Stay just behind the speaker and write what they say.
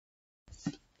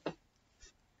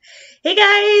Hey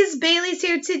guys, Bailey's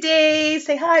here today.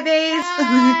 Say hi, Baze.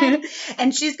 Hi.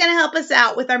 And she's going to help us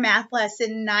out with our math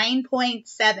lesson 9.7.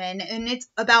 And it's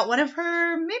about one of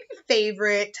her maybe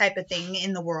favorite type of thing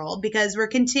in the world because we're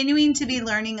continuing to be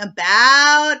learning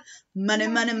about money.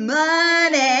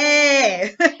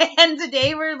 And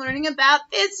today we're learning about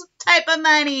this type of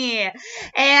money.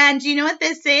 And you know what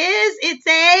this is? It's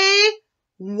a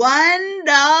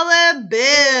 $1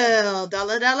 bill.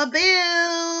 Dollar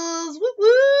bills. Woot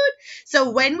woot.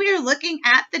 So when we are looking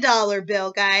at the dollar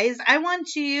bill, guys, I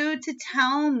want you to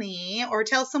tell me or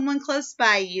tell someone close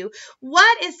by you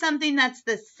what is something that's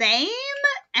the same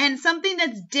and something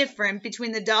that's different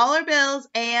between the dollar bills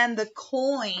and the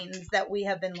coins that we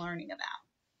have been learning about.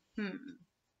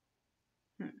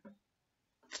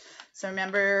 So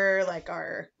remember like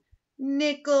our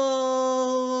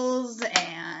nickels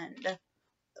and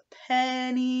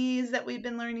pennies that we've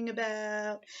been learning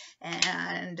about,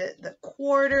 and the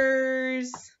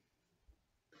quarters,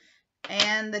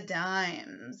 and the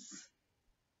dimes.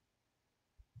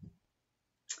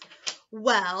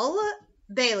 Well,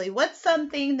 Bailey, what's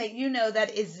something that you know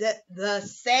that is the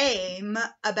same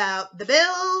about the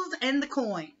bills and the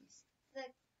coins? The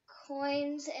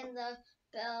coins and the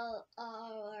bill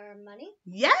are money?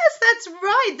 Yes, that's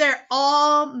right. They're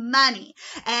all money.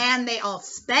 And they all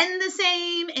spend the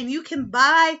same. And you can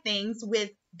buy things with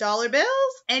dollar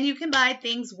bills and you can buy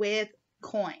things with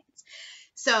coins.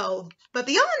 So, but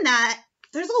beyond that,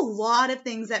 there's a lot of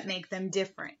things that make them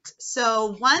different.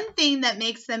 So one thing that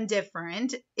makes them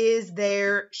different is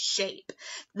their shape.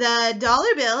 The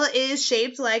dollar bill is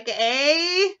shaped like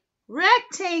a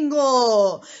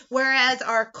rectangle, whereas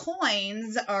our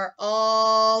coins are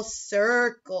all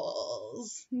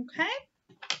circles. Okay?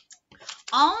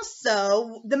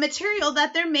 Also, the material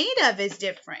that they're made of is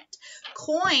different.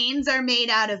 Coins are made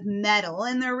out of metal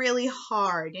and they're really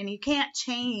hard and you can't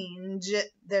change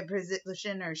their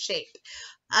position or shape.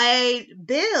 A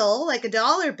bill, like a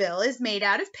dollar bill, is made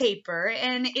out of paper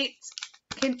and it's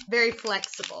very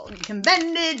flexible. You can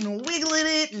bend it and wiggle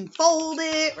it and fold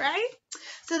it, right?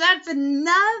 So that's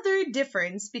another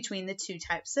difference between the two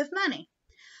types of money.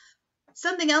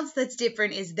 Something else that's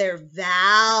different is their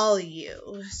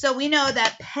value. So we know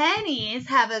that pennies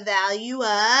have a value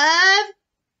of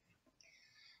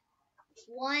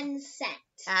 1 cent.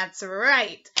 That's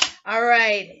right. All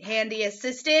right, handy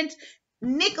assistant.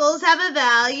 Nickels have a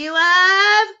value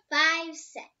of 5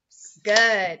 cents.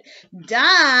 Good.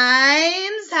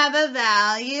 Dimes have a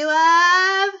value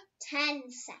of 10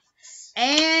 cents.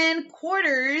 And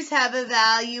quarters have a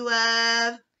value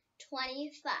of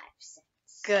 25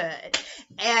 cents. Good.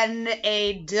 And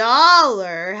a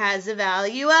dollar has a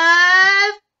value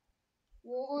of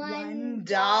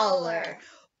 $1.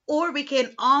 Or we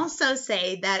can also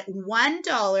say that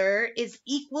 $1 is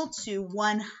equal to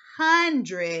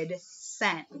 100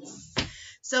 cents.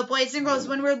 So boys and girls,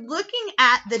 when we're looking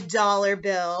at the dollar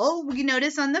bill, we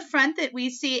notice on the front that we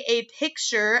see a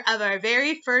picture of our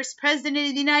very first president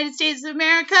of the United States of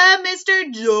America, Mr.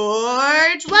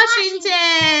 George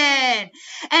Washington.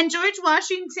 And George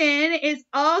Washington is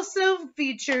also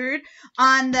featured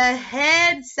on the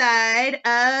head side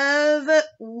of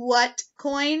what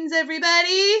coins,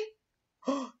 everybody?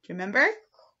 Do you remember?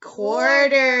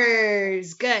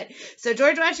 Quarters. Good. So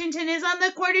George Washington is on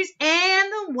the quarters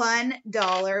and the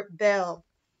 $1 bill.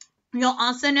 You'll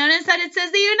also notice that it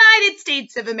says the United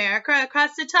States of America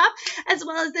across the top, as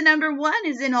well as the number 1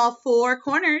 is in all 4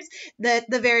 corners.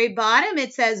 The very bottom,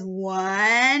 it says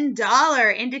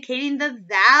 $1, indicating the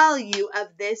value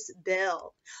of this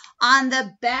bill. On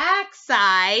the back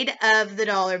side of the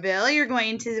dollar bill, you're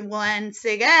going to once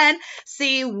again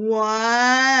see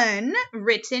 1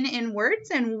 written in words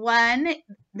and 1,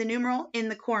 the numeral, in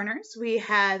the corners. We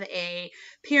have a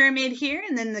pyramid here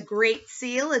and then the Great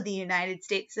Seal of the United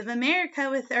States of America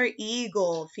with our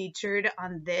eagle featured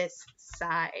on this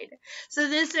side. So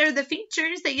these are the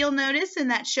features that you'll notice and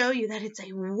that show you that it's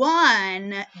a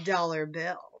 $1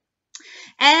 bill.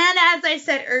 And as I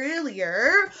said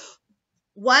earlier,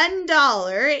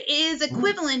 $1 is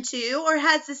equivalent to or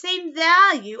has the same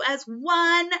value as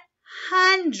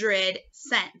 100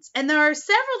 cents. And there are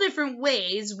several different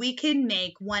ways we can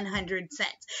make 100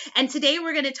 cents. And today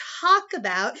we're going to talk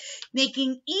about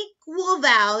making equal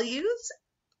values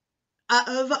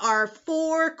of our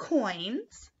 4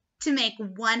 coins to make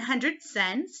 100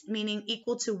 cents, meaning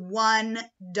equal to $1.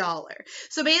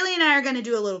 So Bailey and I are going to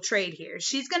do a little trade here.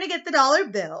 She's going to get the dollar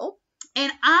bill. And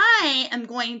I am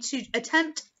going to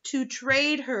attempt to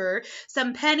trade her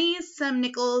some pennies, some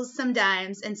nickels, some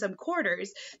dimes, and some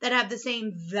quarters that have the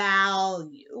same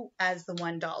value as the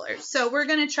 $1. So we're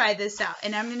going to try this out,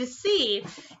 and I'm going to see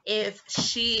if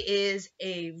she is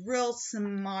a real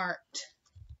smart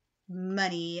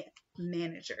money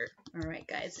manager. All right,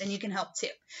 guys, and you can help too.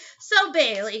 So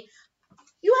Bailey,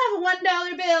 you have a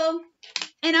 $1 bill,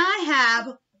 and I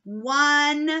have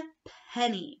 1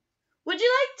 penny. Would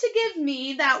you like to give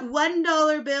me that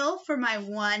 $1 bill for my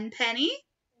 1 penny?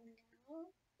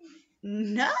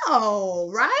 No,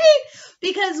 right?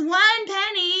 Because 1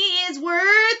 penny is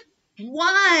worth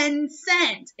 1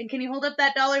 cent. And can you hold up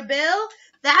that dollar bill?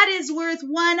 That is worth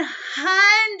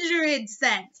 100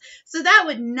 cents. So that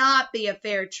would not be a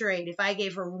fair trade if I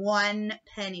gave her 1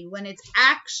 penny when it's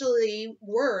actually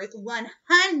worth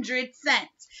 100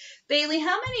 cents. Bailey,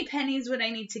 how many pennies would I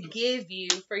need to give you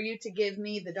for you to give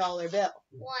me the dollar bill?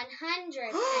 100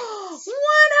 pennies. 100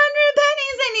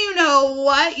 pennies, and you know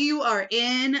what? You are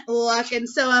in luck, and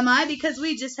so am I, because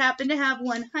we just happen to have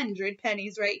 100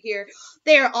 pennies right here.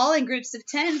 They are all in groups of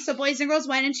 10, so boys and girls,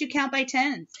 why don't you count by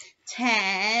tens?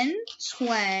 10,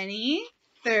 20,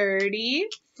 30,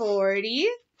 40,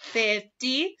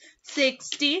 50,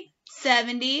 60,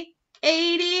 70,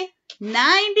 80,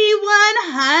 90,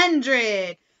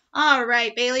 100. All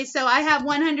right, Bailey, so I have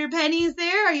 100 pennies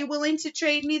there. Are you willing to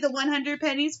trade me the 100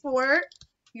 pennies for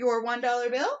your $1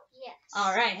 bill? Yes.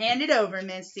 All right, hand it over,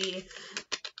 Missy.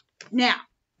 Now,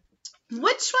 which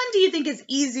one do you think is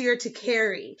easier to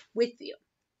carry with you?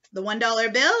 The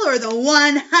 $1 bill or the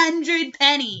 100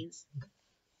 pennies?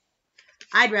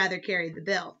 I'd rather carry the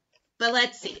bill, but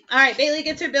let's see. All right, Bailey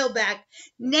gets her bill back.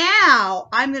 Now,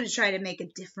 I'm going to try to make a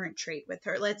different trade with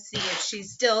her. Let's see if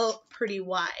she's still pretty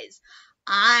wise.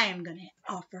 I'm going to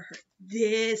offer her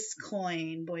this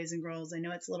coin, boys and girls. I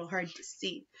know it's a little hard to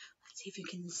see. Let's see if you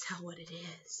can tell what it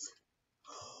is.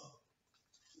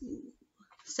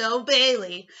 So,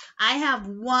 Bailey, I have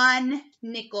 1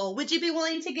 nickel. Would you be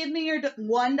willing to give me your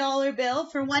 $1 bill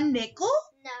for 1 nickel?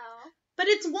 No. But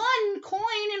it's 1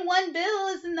 coin and 1 bill.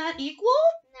 Isn't that equal?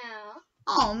 No.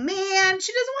 Oh, man,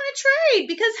 she doesn't want to trade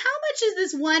because how much is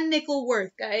this 1 nickel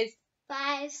worth, guys?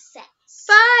 5 cents.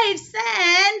 5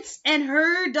 cents, and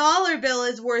her dollar bill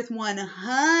is worth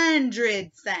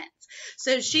 100 cents.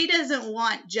 So she doesn't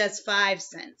want just 5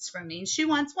 cents from me. She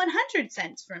wants 100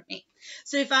 cents from me.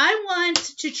 So if I want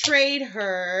to trade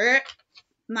her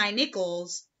my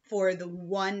nickels for the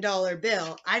 $1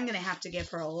 bill, I'm going to have to give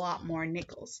her a lot more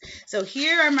nickels. So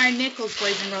here are my nickels,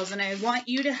 boys and girls, and I want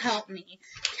you to help me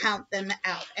count them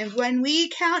out. And when we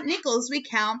count nickels, we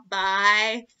count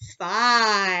by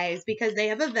 5s because they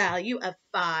have a value of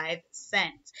 5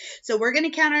 cents. So we're going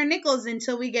to count our nickels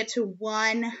until we get to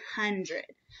 100.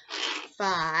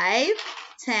 5,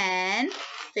 10,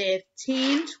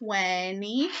 15,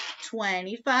 20,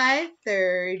 25,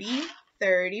 30,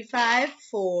 35,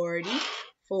 40,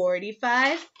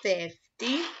 45,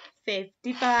 50,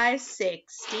 55,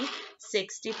 60,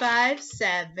 65,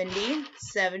 70,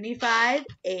 75,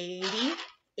 80,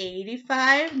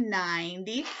 85,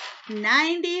 90,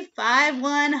 95,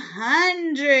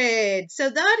 100. So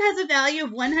that has a value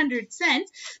of 100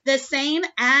 cents, the same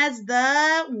as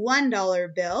the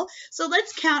 $1 bill. So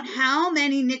let's count how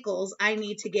many nickels I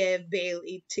need to give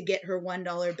Bailey to get her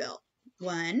 $1 bill.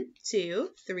 1, 2,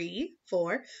 3,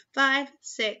 4, 5,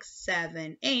 6,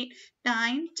 7, 8,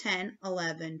 9, 10,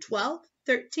 11, 12,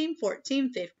 13,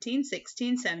 14, 15,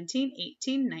 16, 17,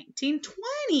 18, 19,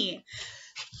 20.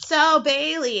 So,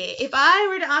 Bailey, if I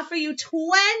were to offer you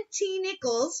 20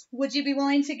 nickels, would you be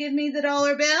willing to give me the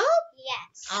 $1 bill?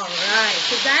 Yes. All right,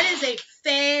 because that is a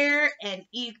fair and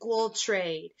equal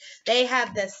trade. They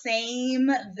have the same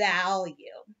value.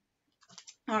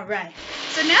 All right,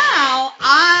 so now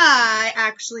I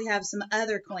actually have some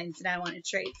other coins that I want to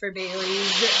trade for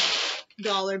Bailey's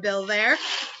 $1 bill there.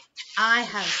 I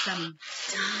have some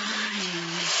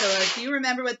dimes. So if you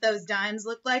remember what those dimes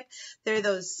look like, they're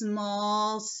those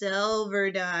small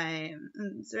silver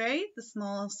dimes, right? The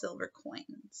small silver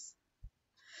coins.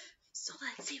 So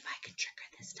let's see if I can trick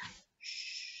her this time.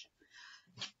 Shh.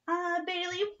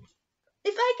 Bailey,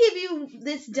 if I give you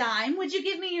this dime, would you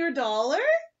give me your $1?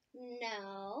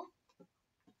 No.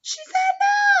 She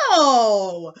said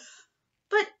no.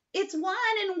 But it's 1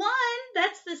 and 1.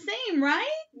 That's the same,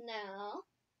 right? No.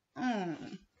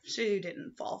 She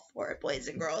didn't fall for it, boys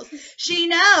and girls. She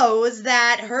knows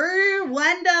that her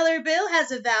 $1 bill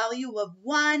has a value of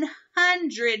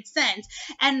 100 cents,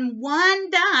 and 1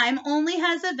 dime only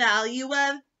has a value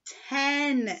of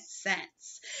 10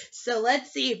 cents. So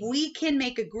let's see if we can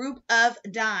make a group of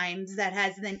dimes that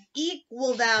has an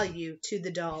equal value to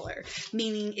the $1,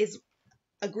 meaning is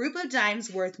a group of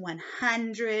dimes worth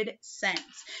 100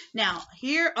 cents. Now,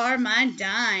 here are my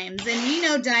dimes, and we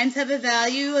know dimes have a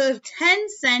value of 10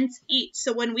 cents each.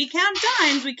 So when we count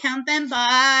dimes, we count them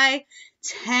by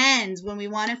tens when we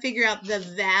want to figure out the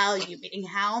value, meaning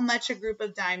how much a group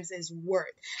of dimes is worth,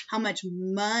 how much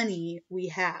money we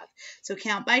have. So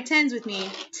count by tens with me.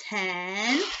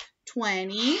 10,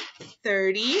 20,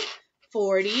 30,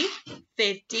 40,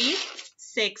 50,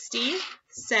 60,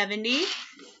 70,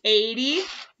 80,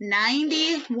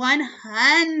 90,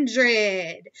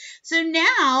 100. So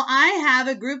now I have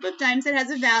a group of dimes that has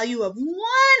a value of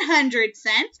 100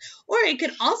 cents, or it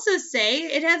could also say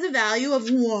it has a value of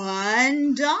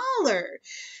 $1.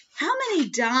 How many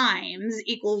dimes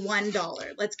equal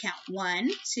 $1? Let's count.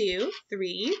 1, 2,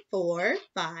 3, 4,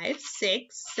 5,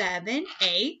 6, 7,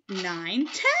 8, 9,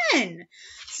 10.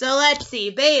 So let's see,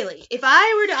 Bailey, if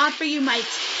I were to offer you my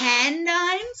 10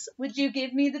 dimes, would you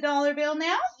give me the dollar bill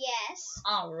now? Yes.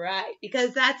 All right,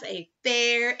 because that's a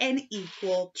fair and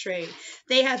equal trade.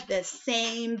 They have the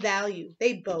same value.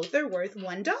 They both are worth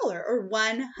 $1 or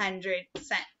 100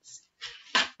 cents.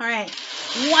 All right,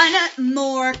 one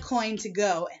more coin to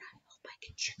go. And I hope I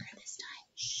can trick her this time.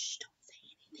 Shh, don't say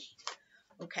anything.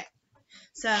 Okay,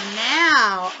 so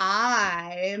now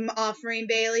I'm offering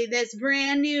Bailey this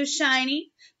brand new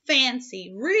shiny,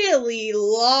 fancy, really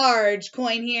large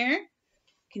coin here.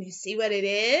 Can you see what it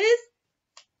is?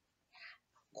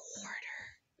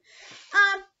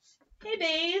 Quarter. Hey,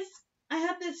 Baze. I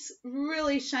have this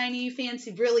really shiny,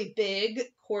 fancy, really big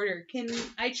quarter. Can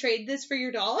I trade this for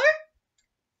your dollar?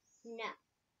 No.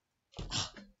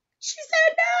 She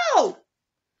said no.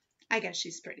 I guess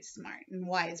she's pretty smart and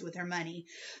wise with her money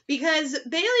because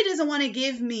Bailey doesn't want to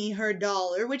give me her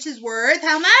dollar, which is worth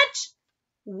how much?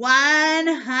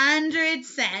 100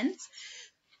 cents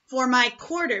for my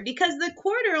quarter because the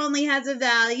quarter only has a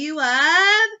value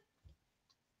of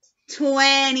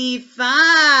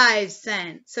 25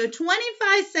 cents. So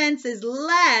 25 cents is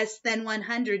less than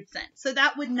 100 cents. So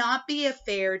that would not be a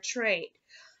fair trade.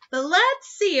 But let's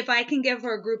see if I can give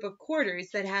her a group of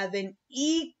quarters that have an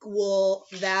equal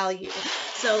value.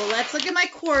 So let's look at my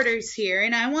quarters here,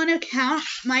 and I want to count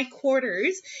my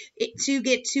quarters to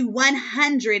get to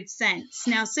 100 cents.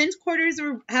 Now, since quarters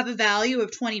have a value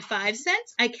of 25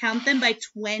 cents, I count them by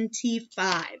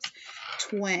 25s.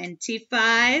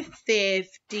 25,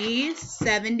 50,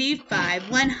 75,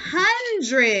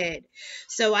 100.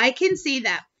 So I can see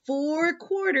that 4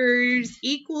 quarters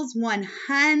equals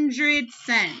 100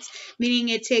 cents, meaning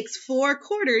it takes 4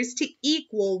 quarters to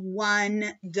equal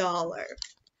 $1.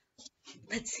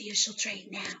 Let's see if she'll trade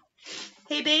now.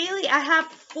 Hey, Bailey, I have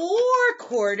 4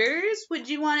 quarters. Would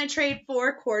you want to trade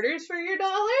 4 quarters for your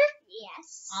dollar?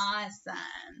 Yes.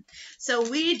 Awesome. So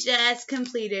we just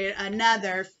completed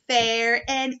another fair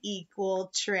and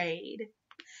equal trade.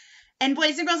 And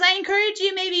boys and girls, I encourage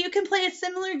you, maybe you can play a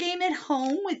similar game at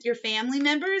home with your family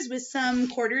members with some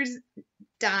quarters,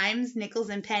 dimes, nickels,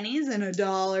 and pennies, and a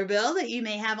dollar bill that you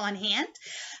may have on hand.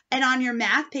 And on your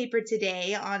math paper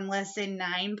today on lesson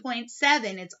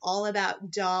 9.7, it's all about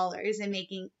dollars and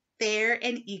making fair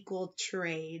and equal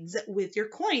trades with your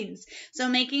coins. So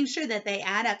making sure that they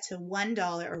add up to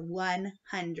 $1 or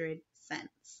 100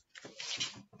 cents.